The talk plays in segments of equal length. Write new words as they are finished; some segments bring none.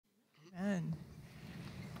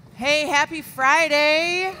Hey, happy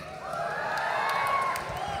Friday.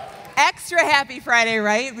 Extra happy Friday,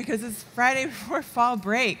 right? Because it's Friday before fall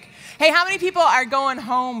break. Hey, how many people are going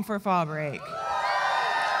home for fall break?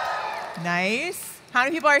 Nice. How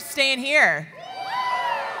many people are staying here?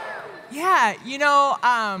 Yeah,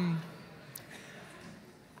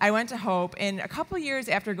 I went to Hope, and a couple years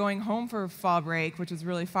after going home for fall break, which was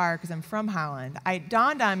really far because I'm from Holland, it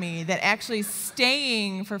dawned on me that actually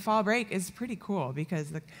staying for fall break is pretty cool because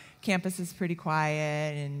the campus is pretty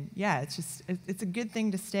quiet, and yeah, it's a good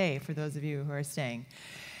thing to stay for those of you who are staying.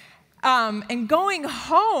 And going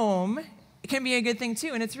home can be a good thing too,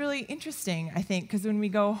 and it's really interesting, I think, because when we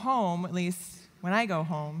go home, at least when I go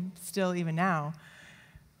home, still even now,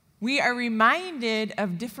 we are reminded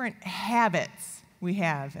of different habits we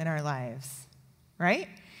have in our lives, right?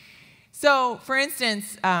 So, for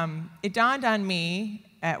instance, it dawned on me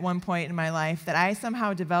at one point in my life that I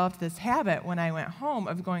somehow developed this habit when I went home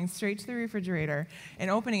of going straight to the refrigerator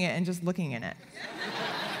and opening it and just looking in it.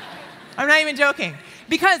 I'm not even joking.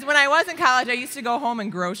 Because when I was in college, I used to go home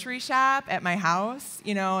and grocery shop at my house,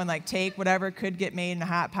 and take whatever could get made in a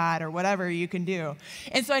hot pot or whatever you can do.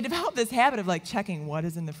 And so I developed this habit of checking what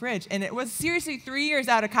is in the fridge. And it was seriously 3 years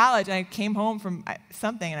out of college, and I came home from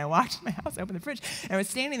something, and I walked in my house, I opened the fridge, and I was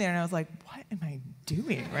standing there, and I was like, what am I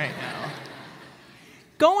doing right now?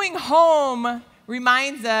 Going home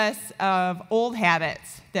reminds us of old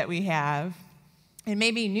habits that we have and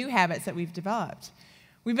maybe new habits that we've developed.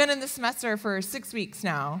 We've been in this semester for 6 weeks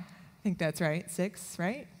now. I think that's right, 6,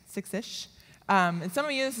 right? 6-ish. And some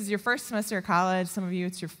of you, this is your first semester of college. Some of you,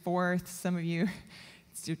 it's your fourth. Some of you,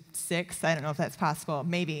 it's your sixth. I don't know if that's possible,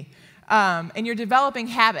 maybe. And you're developing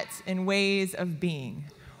habits and ways of being.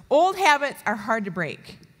 Old habits are hard to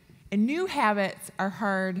break, and new habits are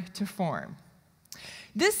hard to form.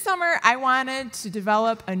 This summer, I wanted to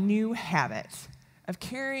develop a new habit of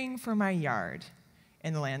caring for my yard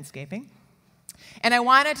and the landscaping. And I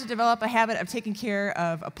wanted to develop a habit of taking care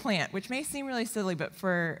of a plant, which may seem really silly, but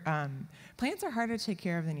for plants are harder to take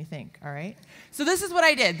care of than you think, all right? So this is what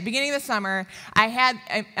I did. At the beginning of the summer, I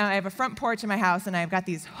have a front porch in my house, and I've got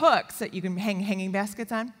these hooks that you can hang hanging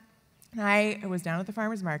baskets on. And I was down at the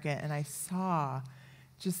farmer's market, and I saw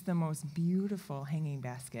just the most beautiful hanging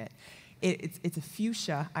basket. It's a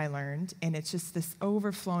fuchsia, I learned, and it's just this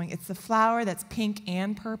overflowing. It's the flower that's pink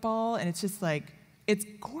and purple, and it's just it's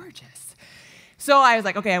gorgeous. So I was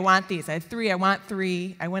like, okay, I want these. I had 3. I want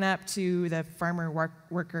 3. I went up to the farmer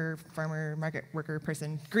market worker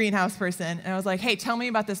person, greenhouse person, and I was like, hey, tell me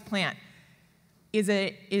about this plant. Is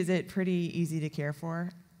it pretty easy to care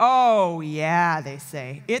for? Oh, yeah, they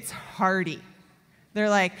say. It's hardy. They're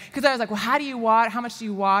like, because I was like, well, how much do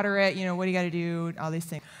you water it? What do you got to do? All these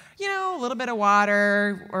things. A little bit of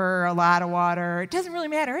water or a lot of water. It doesn't really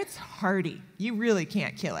matter. It's hardy. You really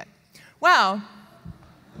can't kill it. Well,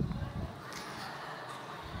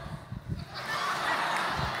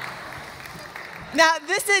 Now,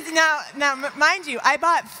 mind you, I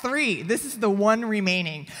bought 3. This is the one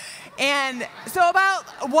remaining. And so about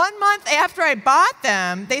 1 month after I bought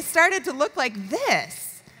them, they started to look like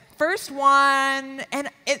this. First one, and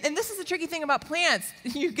this is the tricky thing about plants.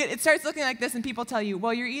 It starts looking like this, and people tell you,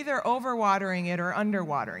 well, you're either overwatering it or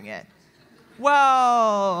underwatering it.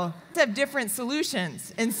 Well, they have different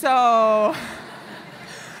solutions. And so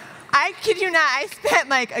I kid you not, I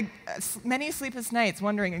spent many sleepless nights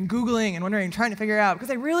wondering and Googling and wondering and trying to figure out,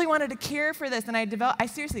 because I really wanted to care for this, and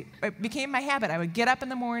it became my habit. I would get up in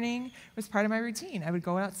the morning, it was part of my routine. I would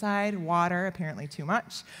go outside, water, apparently too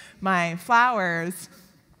much, my flowers,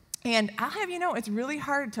 and I'll have you know, it's really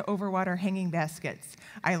hard to overwater hanging baskets,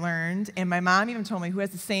 I learned, and my mom even told me, who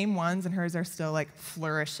has the same ones, and hers are still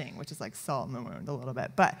flourishing, which is like salt in the wound a little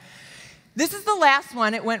bit, but this is the last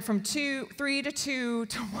one. It went from 3 to 2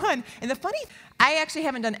 to 1. And I actually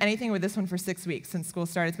haven't done anything with this one for 6 weeks since school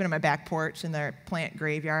started. It's been on my back porch in their plant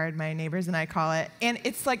graveyard, my neighbors and I call it. And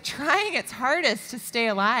it's like trying its hardest to stay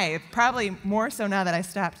alive, probably more so now that I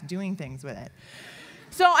stopped doing things with it.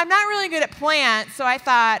 So I'm not really good at plants, so I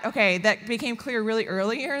thought, okay, that became clear really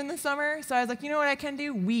early here in the summer. So I was like, you know what I can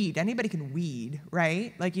do? Weed. Anybody can weed,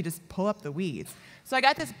 right? You just pull up the weeds. So I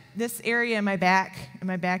got this area in my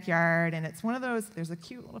backyard, and it's one of those, there's a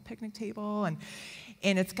cute little picnic table, and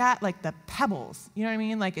it's got the pebbles, you know what I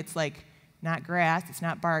mean? It's not grass, it's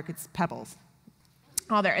not bark, it's pebbles.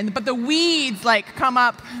 All there. But the weeds come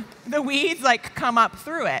up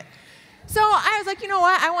through it. So I was like, you know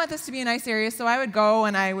what? I want this to be a nice area. So I would go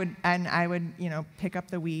and I would pick up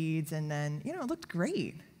the weeds, and then it looked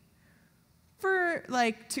great for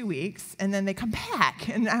 2 weeks, and then they come back,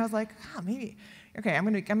 and I was like, oh, maybe okay, I'm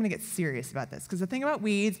gonna get serious about this, because the thing about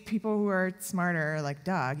weeds, people who are smarter are like,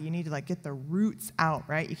 Doug, you need to like get the roots out,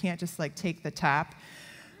 right? You can't just like take the top.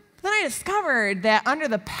 But then I discovered that under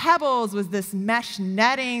the pebbles was this mesh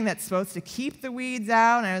netting that's supposed to keep the weeds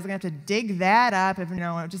out, and I was gonna have to dig that up. If,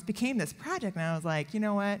 it just became this project, and I was like, you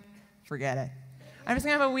know what? Forget it. I'm just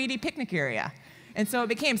gonna have a weedy picnic area. And so it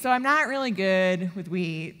became, so I'm not really good with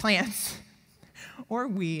plants or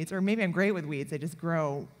weeds, or maybe I'm great with weeds, they just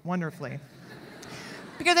grow wonderfully.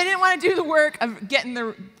 Because I didn't want to do the work of getting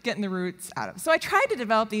the roots out of. So I tried to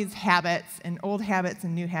develop these habits, and old habits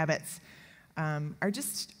and new habits they're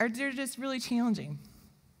just really challenging.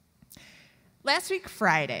 Last week,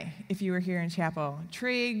 Friday, if you were here in chapel,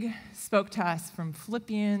 Trig spoke to us from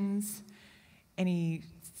Philippians,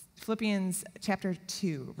 Philippians chapter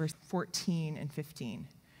 2, verse 14 and 15,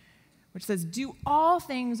 which says, "Do all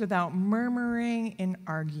things without murmuring and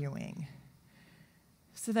arguing,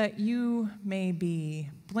 so that you may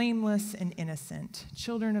be blameless and innocent,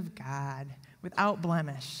 children of God, without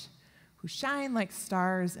blemish, who shine like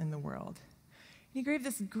stars in the world." And he gave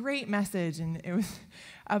this great message, and it was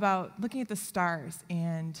about looking at the stars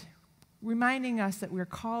and reminding us that we're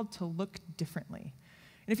called to look differently.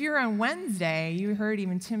 And if you were on Wednesday, you heard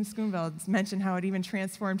even Tim Schoonveld mention how it even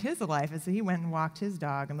transformed his life as he went and walked his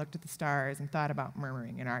dog and looked at the stars and thought about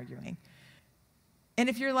murmuring and arguing. And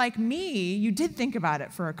if you're like me, you did think about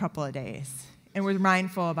it for a couple of days and were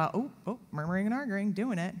mindful about, murmuring and arguing,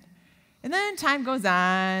 doing it. And then time goes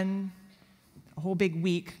on, a whole big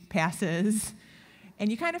week passes, and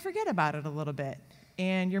you kind of forget about it a little bit.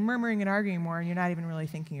 And you're murmuring and arguing more, and you're not even really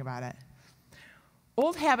thinking about it.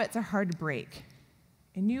 Old habits are hard to break,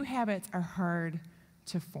 and new habits are hard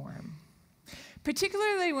to form.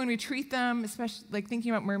 Particularly when we treat them, especially like thinking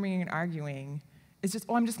about murmuring and arguing, is just,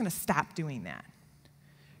 I'm just going to stop doing that.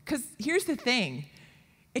 Because here's the thing.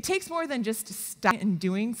 It takes more than just stopping and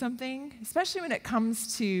doing something, especially when it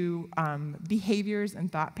comes to behaviors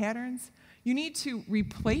and thought patterns. You need to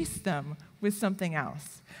replace them with something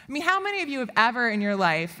else. I mean, how many of you have ever in your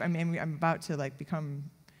life, I'm about to become,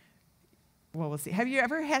 we'll see. Have you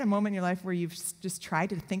ever had a moment in your life where you've just tried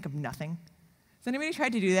to think of nothing? Has anybody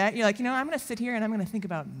tried to do that? You're like, I'm going to sit here and I'm going to think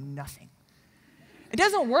about nothing. It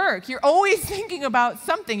doesn't work. You're always thinking about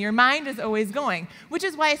something. Your mind is always going, which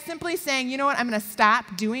is why simply saying, I'm going to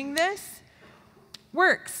stop doing this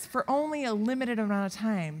works for only a limited amount of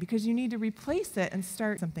time, because you need to replace it and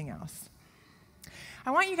start something else.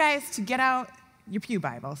 I want you guys to get out your pew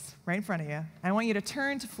Bibles right in front of you. I want you to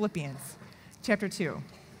turn to Philippians chapter 2.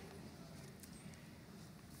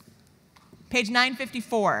 Page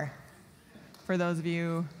 954, for those of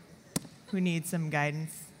you who need some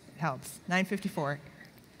guidance. It helps. 954.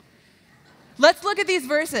 Let's look at these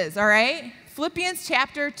verses, all right? Philippians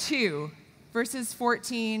chapter 2, verses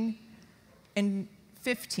 14 and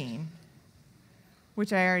 15,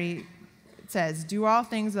 which I already says, "Do all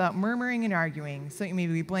things without murmuring and arguing, so that you may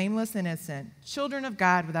be blameless and innocent, children of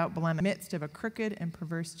God without blemish, in the midst of a crooked and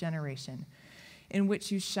perverse generation, in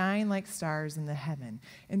which you shine like stars in the heaven."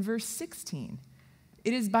 In verse 16,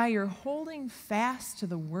 "It is by your holding fast to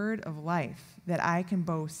the word of life that I can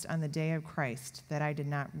boast on the day of Christ that I did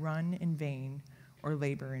not run in vain or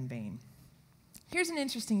labor in vain." Here's an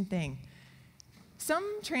interesting thing.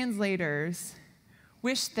 Some translators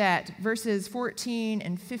wish that verses 14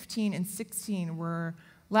 and 15 and 16 were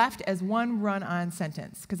left as one run-on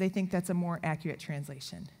sentence, because they think that's a more accurate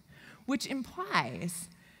translation, which implies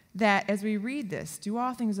that as we read this, "Do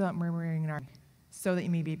all things without murmuring and arguing, so that you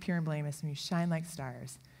may be pure and blameless and you shine like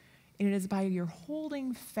stars. And it is by your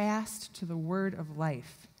holding fast to the word of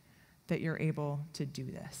life that you're able to do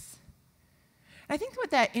this." And I think what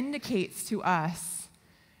that indicates to us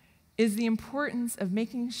is the importance of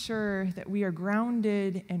making sure that we are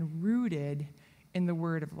grounded and rooted in the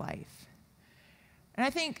word of life. And I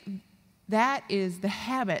think that is the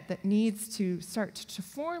habit that needs to start to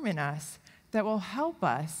form in us that will help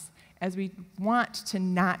us as we want to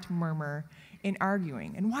not murmur in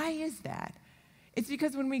arguing. And why is that? It's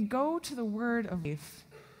because when we go to the word of life,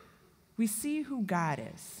 we see who God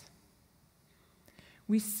is.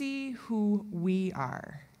 We see who we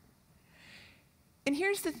are. And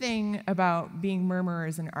here's the thing about being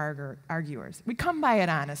murmurers and arguers. We come by it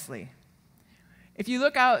honestly. If you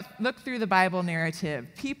look through the Bible narrative,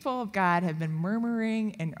 people of God have been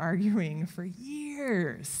murmuring and arguing for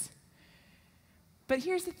years. But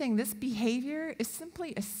here's the thing, this behavior is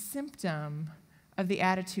simply a symptom of the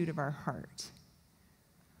attitude of our heart.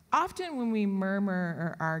 Often when we murmur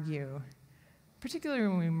or argue, particularly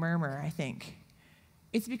when we murmur, I think,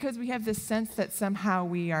 it's because we have this sense that somehow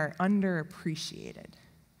we are underappreciated,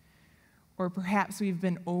 or perhaps we've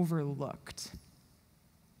been overlooked.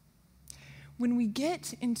 when we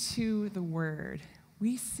get into the Word,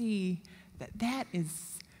 we see that that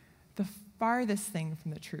is the farthest thing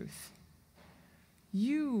from the truth.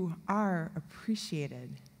 You are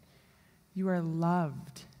appreciated. You are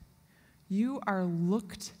loved. You are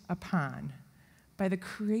looked upon by the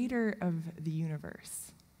creator of the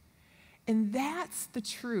universe. And that's the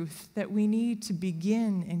truth that we need to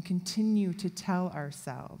begin and continue to tell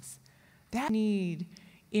ourselves. That need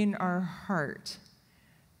in our heart.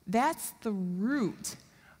 That's the root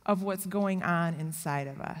of what's going on inside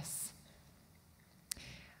of us.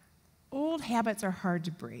 Old habits are hard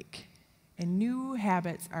to break, and new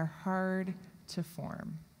habits are hard to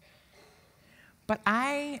form. But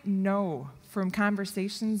I know from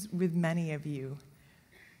conversations with many of you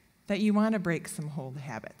that you want to break some old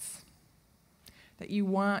habits, that you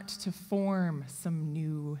want to form some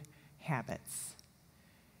new habits.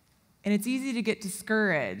 And it's easy to get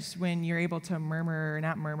discouraged when you're able to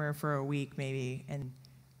not murmur for a week maybe, and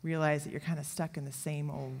realize that you're kind of stuck in the same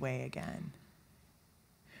old way again.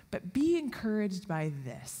 But be encouraged by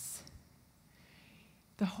this.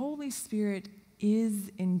 The Holy Spirit is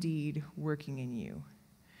indeed working in you.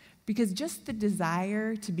 Because just the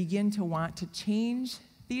desire to begin to want to change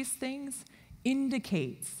these things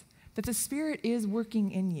indicates that the Spirit is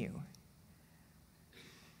working in you.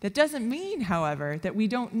 That doesn't mean, however, that we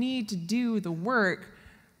don't need to do the work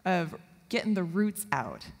of getting the roots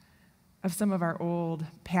out of some of our old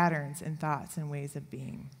patterns and thoughts and ways of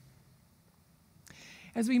being.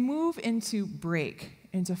 As we move into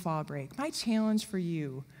fall break, my challenge for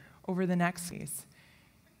you over the next days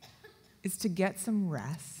is to get some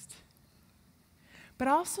rest, but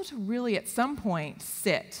also to really at some point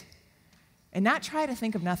sit and not try to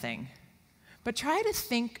think of nothing, but try to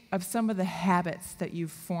think of some of the habits that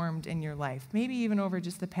you've formed in your life, maybe even over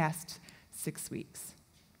just the past 6 weeks.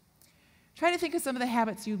 Try to think of some of the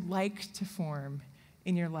habits you'd like to form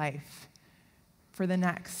in your life for the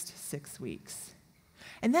next 6 weeks.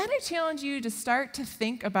 And then I challenge you to start to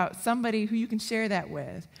think about somebody who you can share that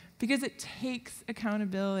with, because it takes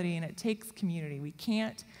accountability and it takes community. We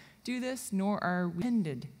can't do this, nor are we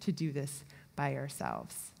intended to do this by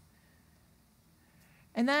ourselves.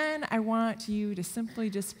 And then I want you to simply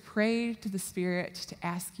just pray to the Spirit to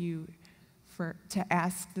ask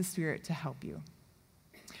the Spirit to help you.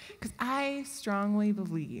 Because I strongly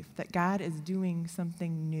believe that God is doing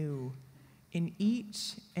something new in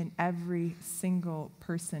each and every single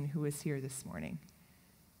person who is here this morning.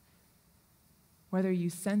 Whether you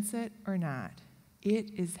sense it or not,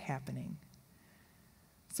 it is happening.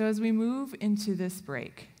 So as we move into this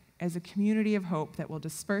break, as a community of hope that will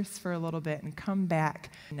disperse for a little bit and come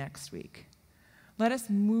back next week, let us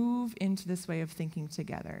move into this way of thinking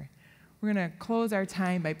together. We're going to close our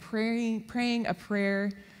time by praying a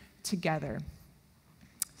prayer together.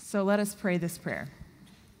 So let us pray this prayer.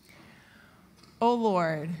 O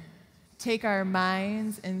Lord, take our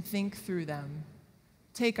minds and think through them.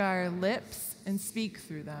 Take our lips and speak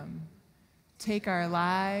through them. Take our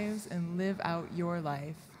lives and live out your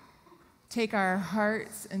life. Take our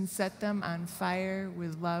hearts and set them on fire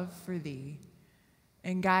with love for thee.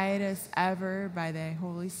 And guide us ever by thy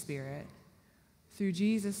Holy Spirit. Through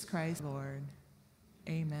Jesus Christ, Lord.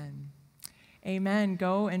 Amen. Amen.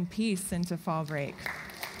 Go in peace into fall break.